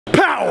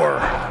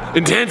Power.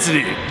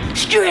 Intensity.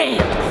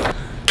 Strength.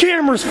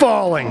 Camera's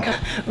falling.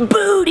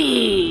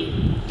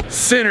 Booty.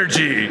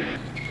 Synergy.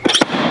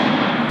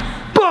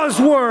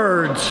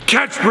 Buzzwords.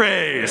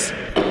 Catchphrase.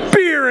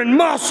 Beer and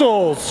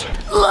muscles.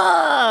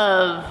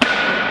 Love.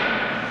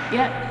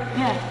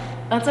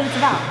 Yeah, that's what it's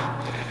about.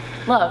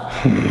 Love.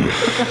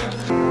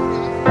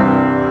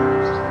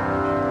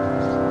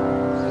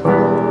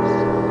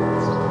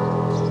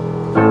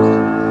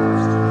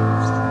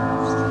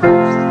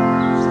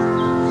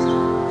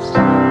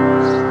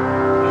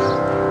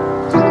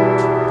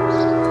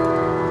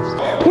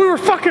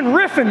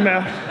 Riffing,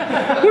 man.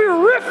 We were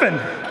riffing.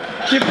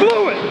 You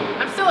blew it.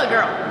 I'm still a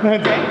girl.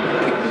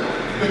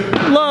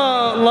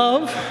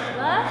 Love.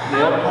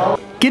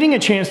 Getting a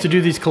chance to do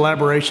these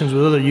collaborations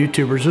with other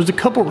YouTubers, there's a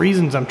couple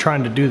reasons I'm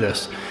trying to do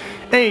this.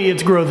 A,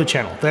 it's grow the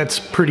channel. That's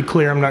pretty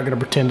clear. I'm not going to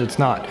pretend it's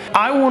not.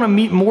 I want to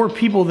meet more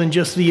people than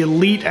just the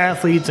elite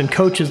athletes and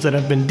coaches that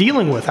I've been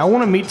dealing with. I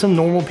want to meet some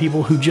normal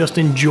people who just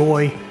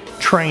enjoy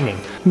training.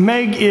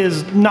 Meg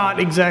is not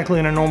exactly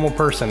a normal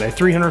person. A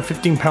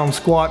 315-pound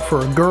squat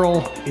for a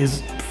girl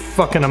is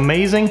fucking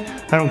amazing.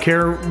 I don't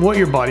care what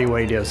your body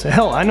weight is.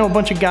 Hell, I know a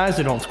bunch of guys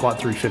that don't squat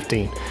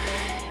 315.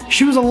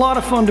 She was a lot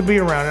of fun to be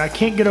around, and I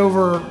can't get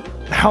over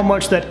how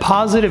much that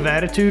positive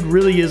attitude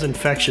really is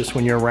infectious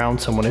when you're around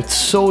someone. It's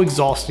so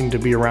exhausting to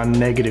be around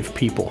negative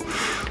people.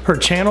 Her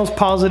channel's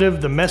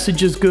positive, the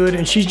message is good,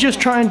 and she's just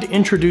trying to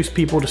introduce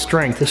people to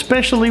strength,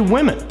 especially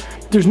women.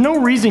 There's no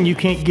reason you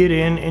can't get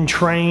in and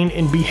train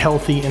and be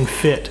healthy and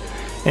fit.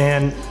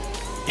 And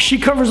she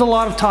covers a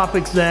lot of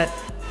topics that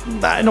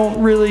I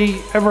don't really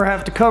ever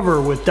have to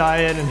cover with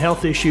diet and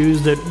health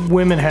issues that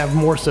women have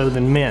more so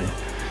than men.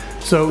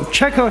 So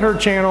check out her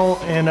channel,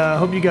 and I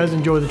hope you guys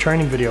enjoy the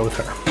training video with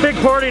her. Big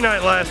party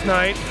night last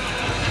night.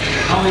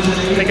 I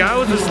think I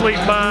was asleep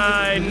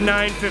by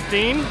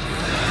 9:15.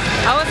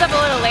 I was up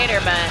a little later,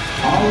 but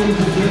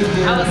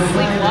I was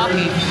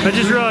sleepwalking. I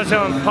just realized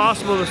how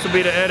impossible this will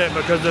be to edit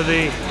because of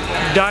the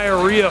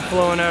diarrhea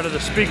flowing out of the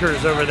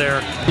speakers over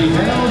there.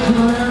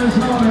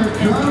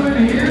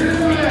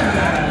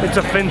 It's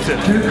offensive.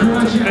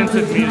 It's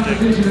offensive music.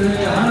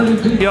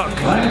 Yuck.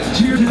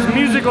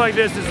 Music like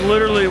this is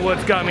literally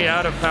what's got me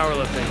out of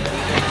powerlifting.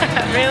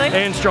 Really?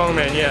 And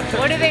strongman, yeah.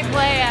 What do they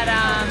play at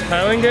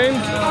Highland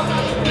Games?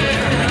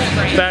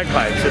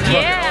 Bagpipes. It's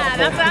fucking awful.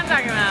 That's what I'm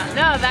talking about.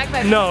 No,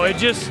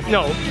 bagpipes.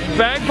 No,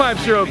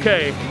 bagpipes are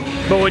okay,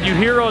 but what you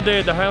hear all day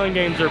at the Highland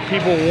Games are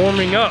people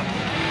warming up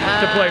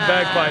to play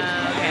bagpipes.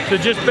 Okay. So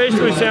it just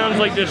basically sounds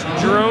like this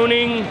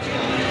droning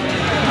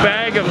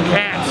bag of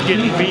cats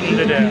getting beaten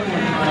to death.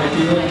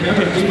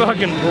 It's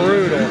fucking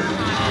brutal.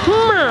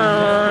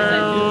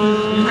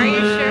 Are you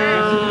sure?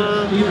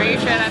 Are you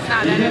sure that's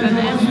not better than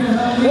this?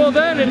 Well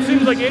then, it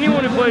seems like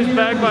anyone who plays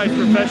bagpipes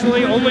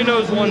professionally only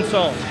knows one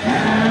song.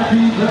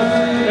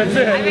 That's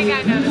it. I think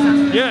I know the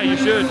song. Yeah, you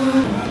should.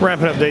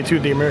 Wrapping up day 2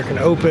 of the American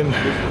Open.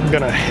 I'm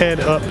gonna head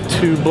up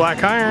to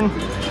Black Iron,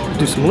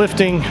 do some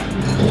lifting,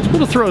 a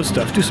little throw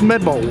stuff, do some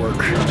med ball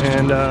work,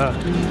 and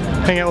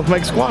hang out with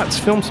Meg Squats,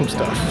 film some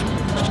stuff.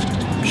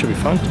 Should be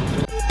fun.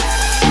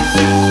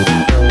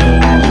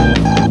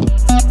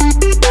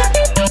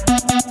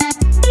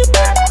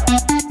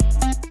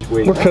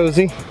 We're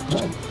cozy.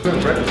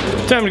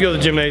 Time to go to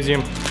the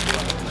gymnasium.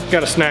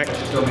 Got a snack.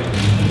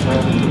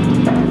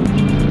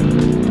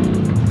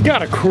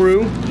 Got a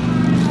crew.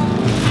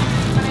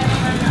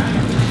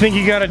 Think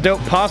you got a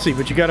dope posse,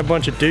 but you got a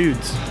bunch of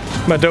dudes.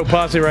 My dope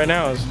posse right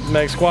now is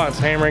Meg Squats,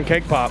 hammering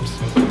cake pops.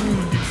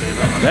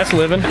 That's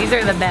living. These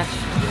are the best.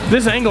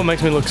 This angle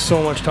makes me look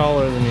so much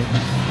taller than you.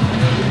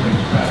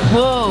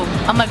 Whoa,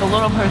 I'm like a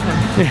little person.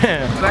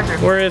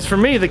 Yeah. Whereas for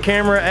me, the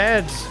camera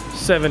adds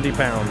 70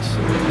 pounds.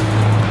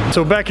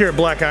 So back here at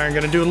Black Iron,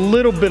 gonna do a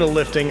little bit of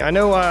lifting. I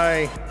know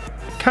I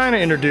kind of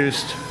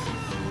introduced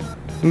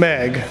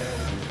Meg.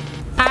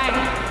 Hi,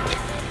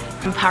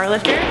 I'm a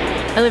powerlifter.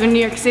 I live in New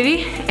York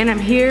City, and I'm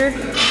here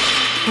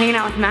hanging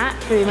out with Matt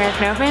for the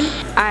American Open.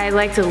 I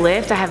like to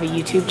lift. I have a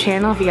YouTube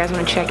channel if you guys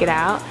want to check it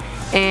out.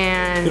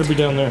 And It'll be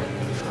down there.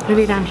 It'll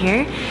be down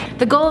here.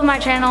 The goal of my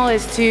channel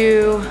is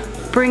to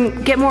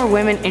get more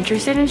women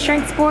interested in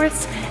strength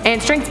sports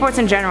and strength sports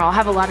in general. I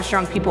have a lot of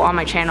strong people on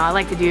my channel. I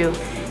like to do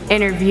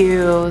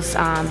interviews,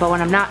 but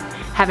when I'm not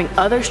having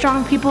other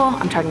strong people,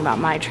 I'm talking about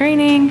my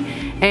training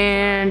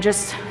and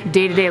just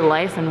day-to-day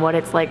life and what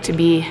it's like to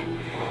be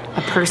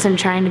a person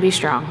trying to be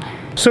strong.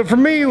 So for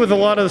me, with a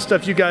lot of the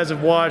stuff you guys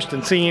have watched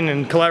and seen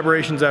and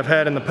collaborations I've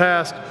had in the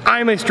past,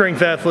 I'm a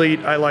strength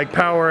athlete. I like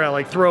power, I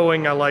like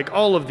throwing, I like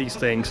all of these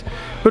things.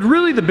 But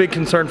really the big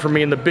concern for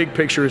me in the big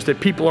picture is that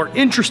people are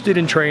interested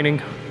in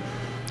training,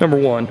 number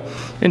one,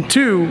 and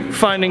two,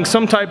 finding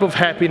some type of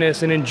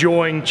happiness and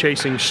enjoying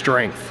chasing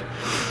strength.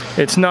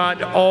 It's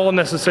not all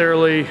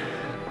necessarily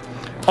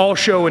all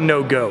show and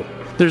no go.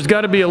 There's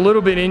got to be a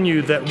little bit in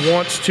you that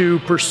wants to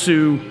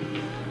pursue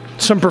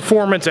some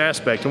performance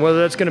aspect, and whether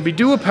that's going to be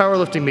do a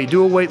powerlifting meet,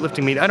 do a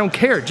weightlifting meet, I don't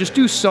care. Just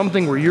do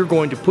something where you're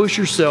going to push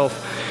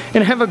yourself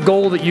and have a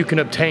goal that you can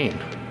obtain.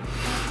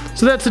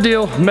 So that's the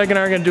deal. Meg and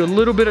I are going to do a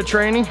little bit of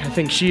training. I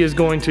think she is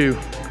going to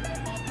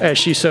as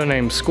she's so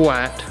named,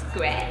 squat.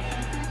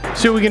 Squat.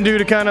 See what we can do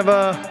to kind of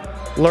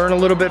learn a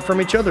little bit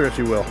from each other, if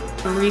you will.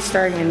 I'm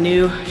restarting a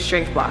new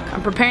strength block.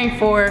 I'm training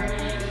for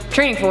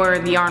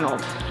the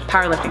Arnold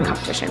powerlifting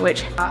competition,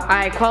 which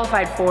I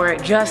qualified for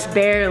just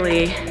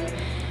barely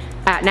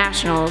at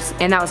Nationals,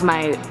 and that was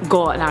my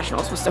goal at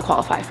Nationals, was to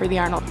qualify for the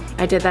Arnold.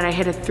 I did that. I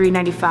hit a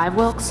 395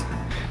 Wilks.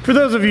 For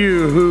those of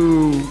you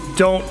who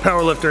don't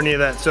powerlift or any of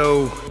that,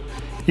 so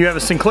you have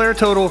a Sinclair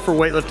total for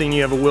weightlifting,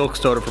 you have a Wilks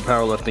total for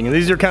powerlifting, and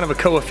these are kind of a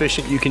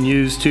coefficient you can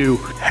use to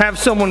have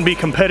someone be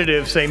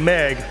competitive, say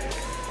Meg,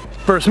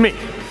 versus me.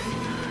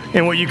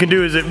 And what you can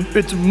do is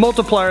it's a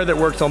multiplier that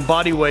works on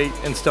body weight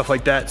and stuff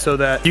like that, so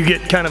that you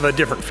get kind of a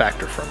different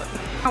factor from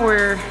it.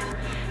 We're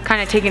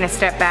kind of taking a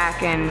step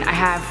back, and I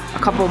have a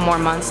couple more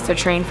months to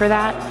train for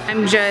that.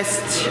 I'm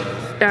just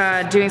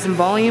doing some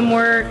volume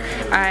work.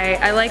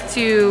 I like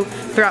to,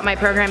 throughout my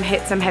program,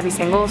 hit some heavy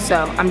singles,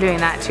 so I'm doing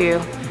that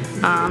too.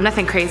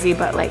 Nothing crazy,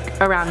 but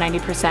like around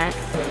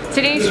 90%.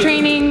 Today's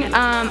training,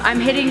 I'm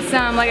hitting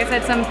some, like I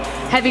said, some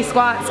heavy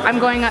squats. I'm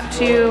going up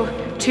to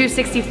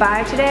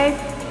 265 today,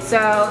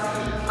 so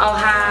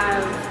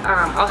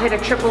I'll hit a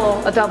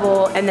triple, a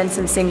double, and then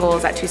some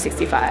singles at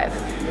 265.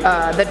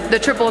 The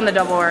triple and the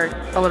double are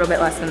a little bit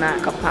less than that,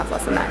 a couple pounds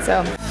less than that,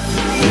 so.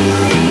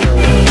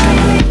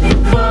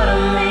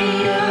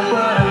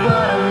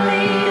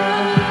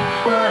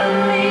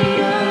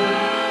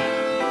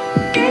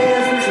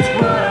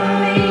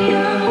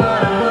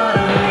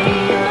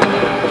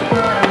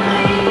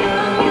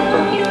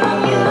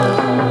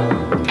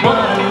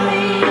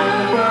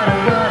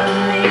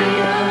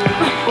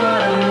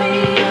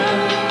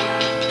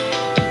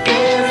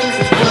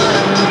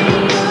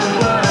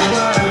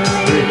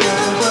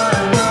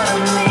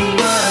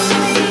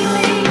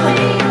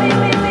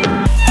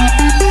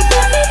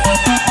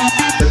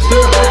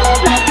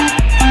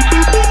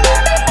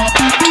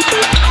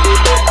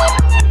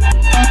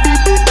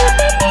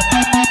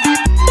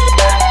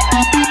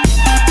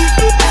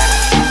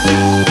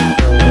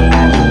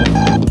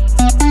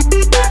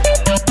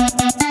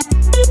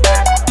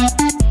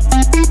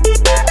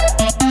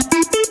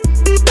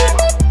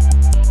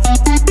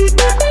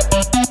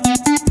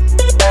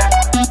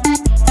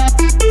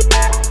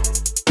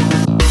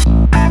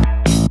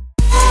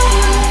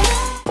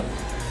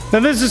 Now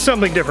this is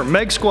something different.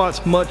 Meg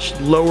squats much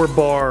lower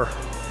bar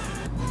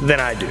than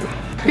I do.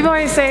 People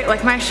always say,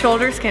 like, my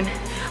shoulders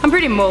I'm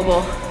pretty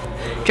mobile,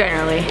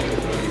 generally.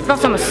 But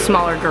also I'm a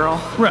smaller girl.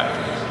 Right.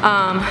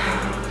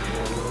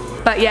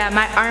 But yeah,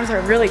 my arms are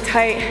really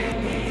tight.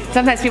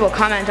 Sometimes people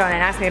comment on it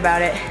and ask me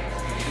about it.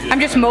 I'm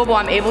just mobile,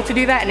 I'm able to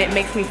do that, and it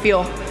makes me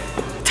feel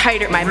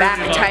tighter, my back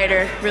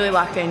tighter, really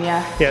locked in,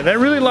 yeah. Yeah, that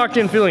really locked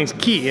in feeling is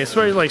key,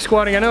 especially like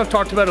squatting. I know I've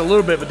talked about it a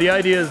little bit, but the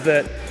idea is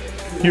that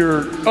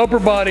your upper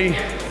body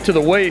to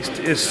the waist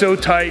is so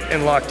tight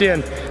and locked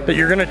in that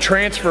you're gonna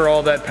transfer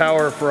all that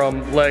power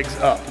from legs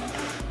up.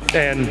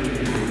 And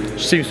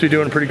she seems to be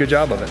doing a pretty good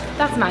job of it.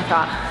 That's my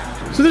thought.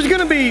 So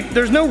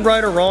there's no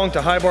right or wrong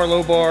to high bar,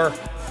 low bar,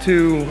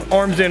 to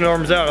arms in,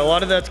 arms out. A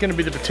lot of that's gonna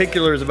be the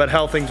particulars about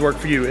how things work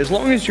for you. As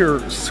long as you're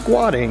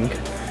squatting,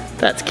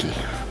 that's key.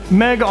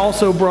 Meg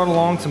also brought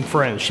along some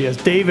friends. She has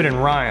David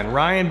and Ryan.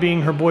 Ryan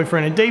being her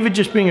boyfriend and David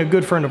just being a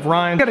good friend of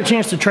Ryan. Got a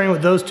chance to train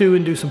with those two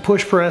and do some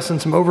push press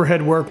and some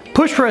overhead work.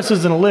 Push press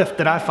is a lift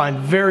that I find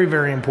very,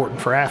 very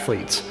important for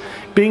athletes.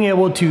 Being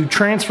able to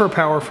transfer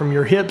power from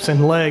your hips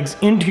and legs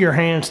into your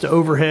hands to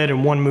overhead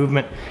in one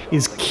movement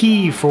is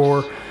key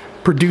for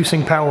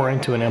producing power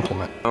into an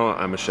implement.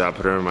 I'm a shot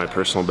putter. My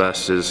personal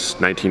best is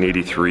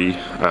 1983,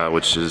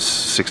 which is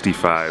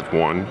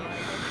 65-1.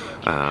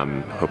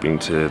 Hoping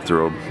to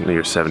throw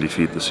near 70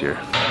 feet this year.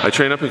 I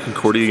train up at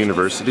Concordia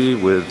University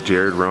with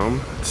Jared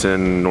Rome. It's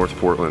in North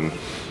Portland,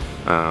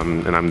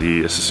 and I'm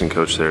the assistant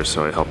coach there,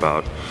 so I help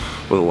out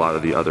with a lot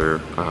of the other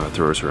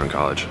throwers who are in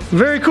college.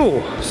 Very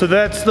cool. So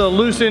that's the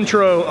loose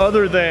intro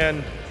other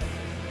than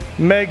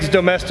Meg's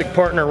domestic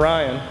partner,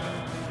 Ryan.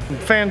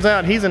 Fans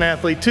out, he's an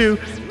athlete too.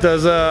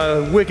 Does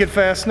wicked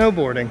fast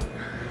snowboarding.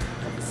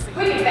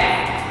 Wicked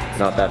fast.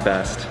 Not that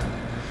fast.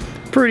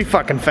 Pretty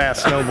fucking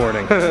fast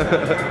snowboarding.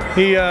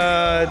 He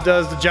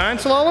does the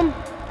giant slalom?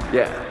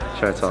 Yeah,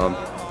 giant slalom.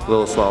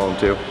 Little slalom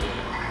too.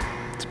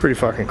 It's pretty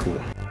fucking cool.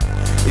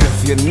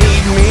 If you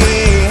need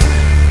me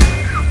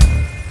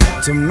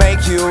to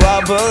make you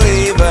a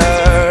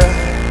believer,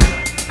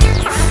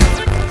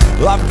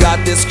 I've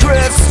got this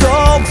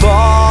crystal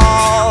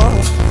ball,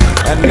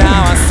 and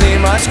now I see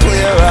much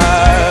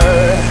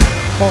clearer.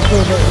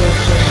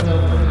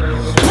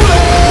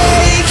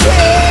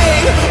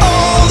 Breaking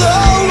all the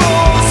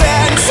rules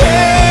and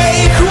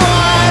take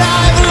what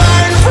I've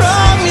learned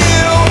from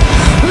you,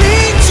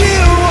 lead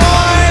you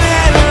on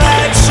and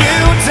let you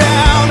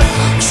down,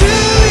 chew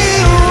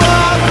you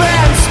up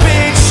and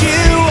spit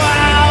you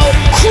out.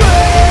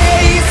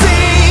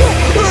 Crazy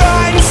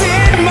runs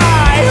in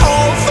my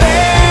whole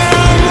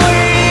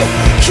family.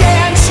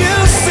 Can't you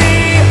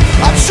see?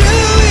 I'll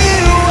chew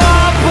you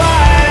up,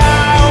 but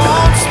I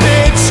won't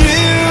spit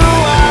you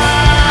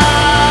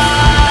out.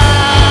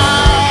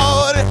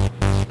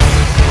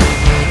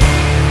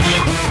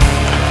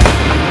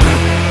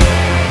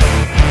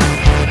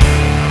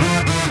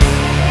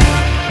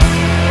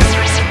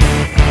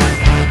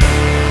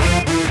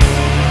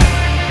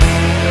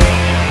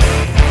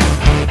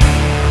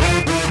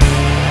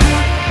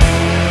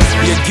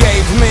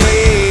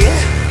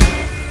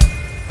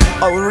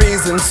 a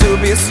reason to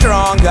be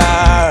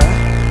stronger.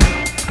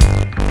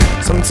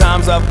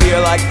 Sometimes I feel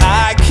like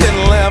I can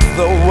lift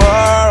the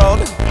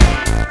world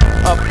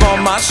up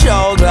on my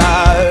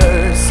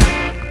shoulders.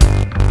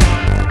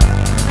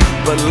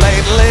 But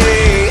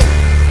lately,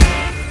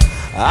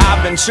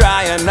 I've been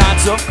trying not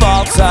to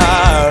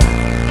falter.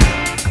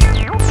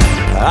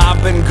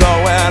 I've been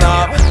going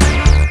up,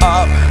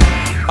 up,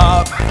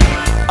 up,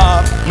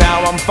 up.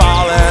 Now I'm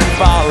falling,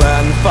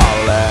 falling,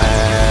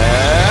 falling.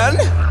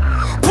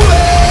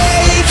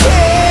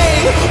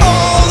 Breaking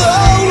all the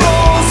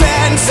rules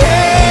and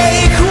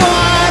take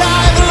what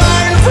I've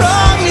learned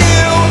from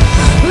you.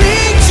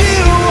 Lead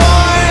you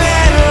on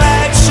and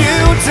let you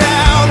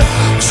down.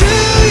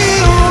 Chew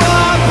you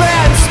up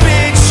and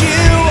spit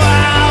you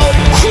out.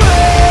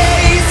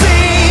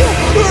 Crazy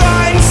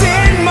runs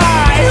in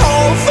my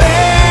whole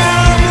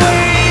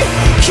family.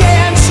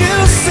 Can't you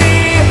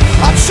see?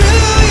 I'll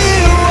chew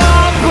you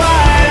up,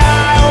 but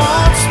I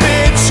won't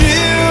spit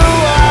you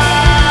out.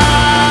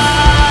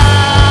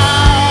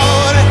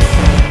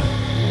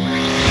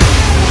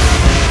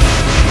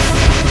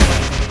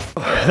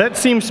 That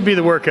seems to be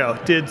the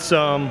workout. Did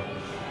some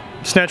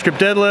snatch grip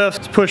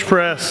deadlifts, push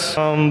press,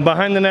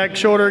 behind the neck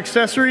shoulder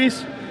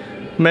accessories.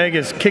 Meg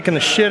is kicking the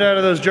shit out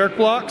of those jerk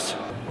blocks.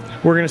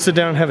 We're gonna sit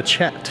down and have a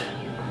chat.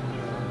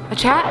 A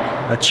chat?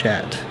 A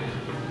chat.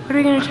 What are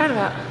we gonna chat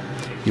about?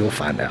 You'll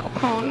find out.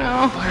 Oh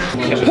no.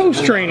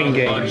 Post-training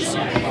games.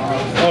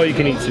 All you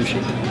can eat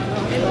sushi.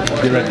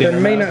 There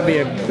may not be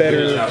a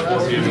better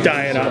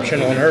diet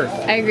option on earth.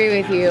 I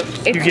agree with you.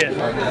 You get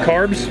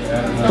carbs,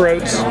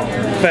 proteins,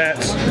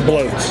 fats,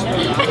 bloats.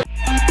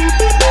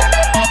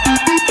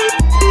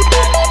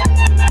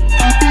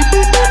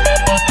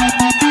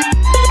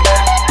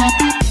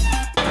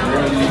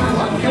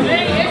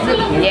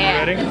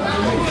 Yeah. Ready?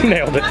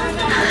 Nailed it.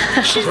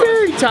 She's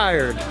very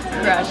tired.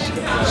 Rush.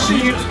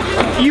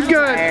 You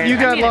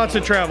got lots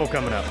of travel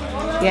coming up.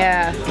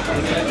 Yeah,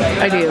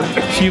 I do.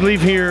 So you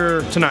leave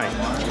here tonight.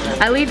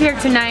 I leave here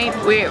tonight.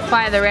 We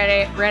fly the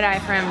red eye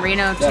from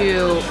Reno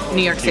to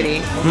New York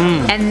City.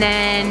 And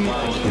then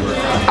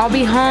I'll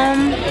be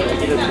home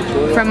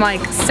from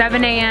like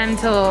 7 a.m.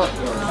 till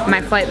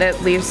my flight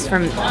that leaves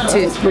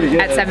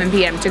at 7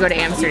 p.m. to go to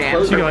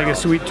Amsterdam. So you got like a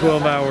sweet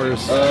 12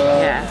 hours.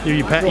 Yeah.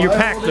 You're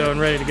packed though and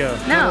ready to go.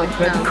 No.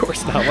 Of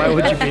course not. Why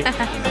would you be?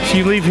 So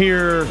you leave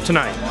here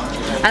tonight.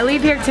 I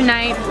leave here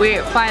tonight. We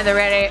fly the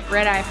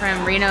red eye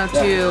from Reno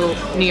to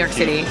New York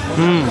City.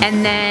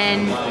 And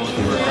then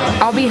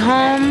I'll be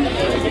home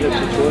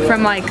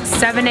from like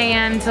 7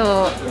 a.m.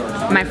 till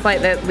my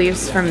flight that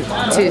leaves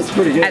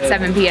at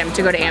 7 p.m.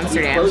 to go to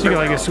Amsterdam. So you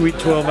got like a sweet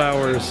 12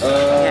 hours.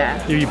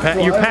 Yeah. You're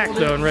packed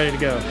though and ready to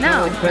go.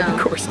 No. Of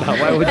course not.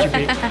 Why would you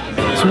be?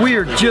 So we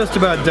are just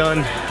about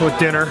done with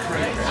dinner.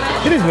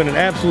 It has been an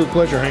absolute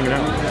pleasure hanging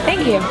out.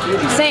 Thank you.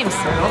 Same.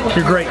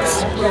 You're great.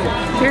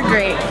 You're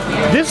great.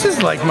 This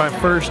is like my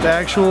first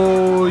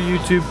actual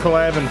YouTube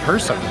collab in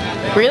person.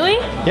 Really?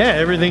 Yeah,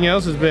 everything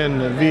else has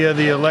been via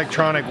the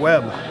electronic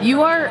web.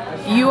 You are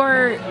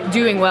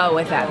doing well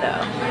with that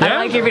though. Yeah? I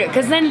like your video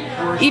because then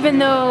even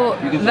though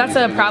that's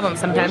a problem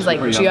sometimes,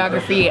 like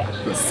geography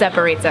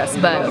separates us,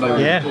 but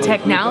Yeah.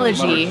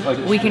 technology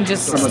we can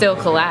just still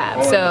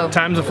collab. So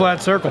Time's a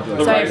flat circle.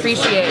 I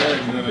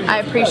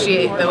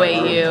appreciate the way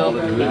you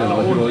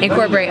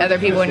incorporate other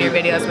people in your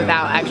videos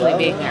without actually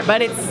being there.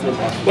 But it's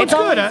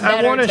Good. I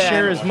better want to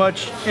share as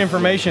much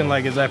information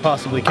like as I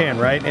possibly can,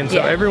 right? And so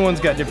Yeah. everyone's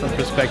got different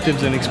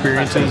perspectives and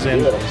experiences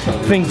and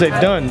things they've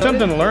done.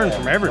 Something to learn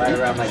from everyone.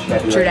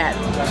 True that.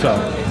 So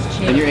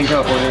And you're in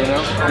California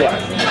now?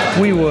 Yeah.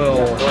 we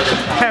will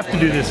have to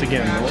do this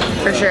again.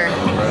 For sure.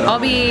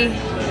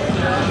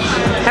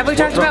 Have we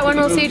talked about when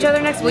we'll see each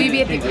other next? Will you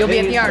be you'll be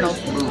at the Arnold?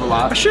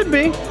 I should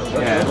be.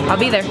 I'll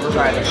be there.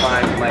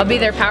 I'll be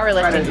there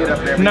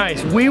powerlifting.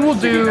 Nice. We will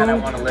do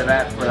want to live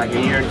at for like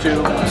a year or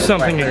two.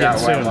 something again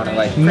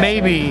soon.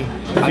 Maybe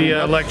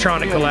via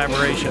electronic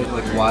collaboration.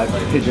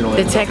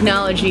 The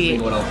technology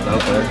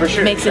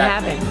makes it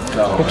happen.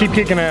 We'll keep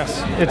kicking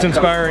ass. It's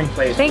inspiring.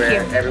 Thank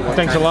you.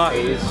 Thanks a lot.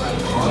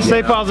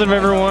 Stay positive,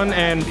 everyone,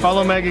 and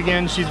follow Meg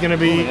again. She's going to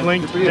be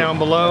linked down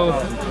below.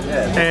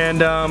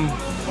 And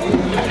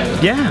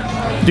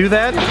yeah, do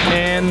that.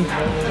 And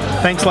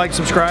thanks, like,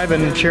 subscribe,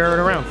 and share it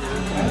around.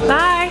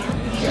 Bye.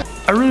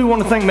 I really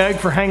want to thank Meg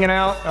for hanging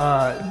out,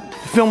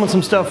 filming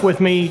some stuff with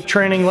me,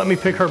 training, let me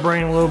pick her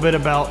brain a little bit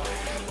about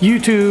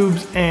YouTube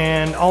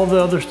and all the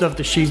other stuff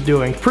that she's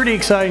doing. Pretty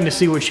exciting to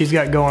see what she's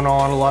got going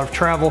on, a lot of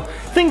travel,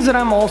 things that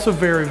I'm also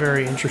very,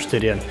 very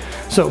interested in.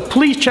 So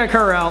please check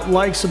her out,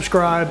 like,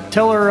 subscribe,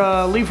 tell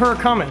her, leave her a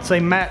comment, say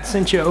Matt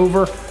sent you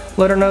over,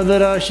 let her know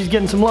that she's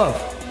getting some love.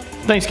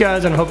 Thanks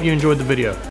guys, and I hope you enjoyed the video.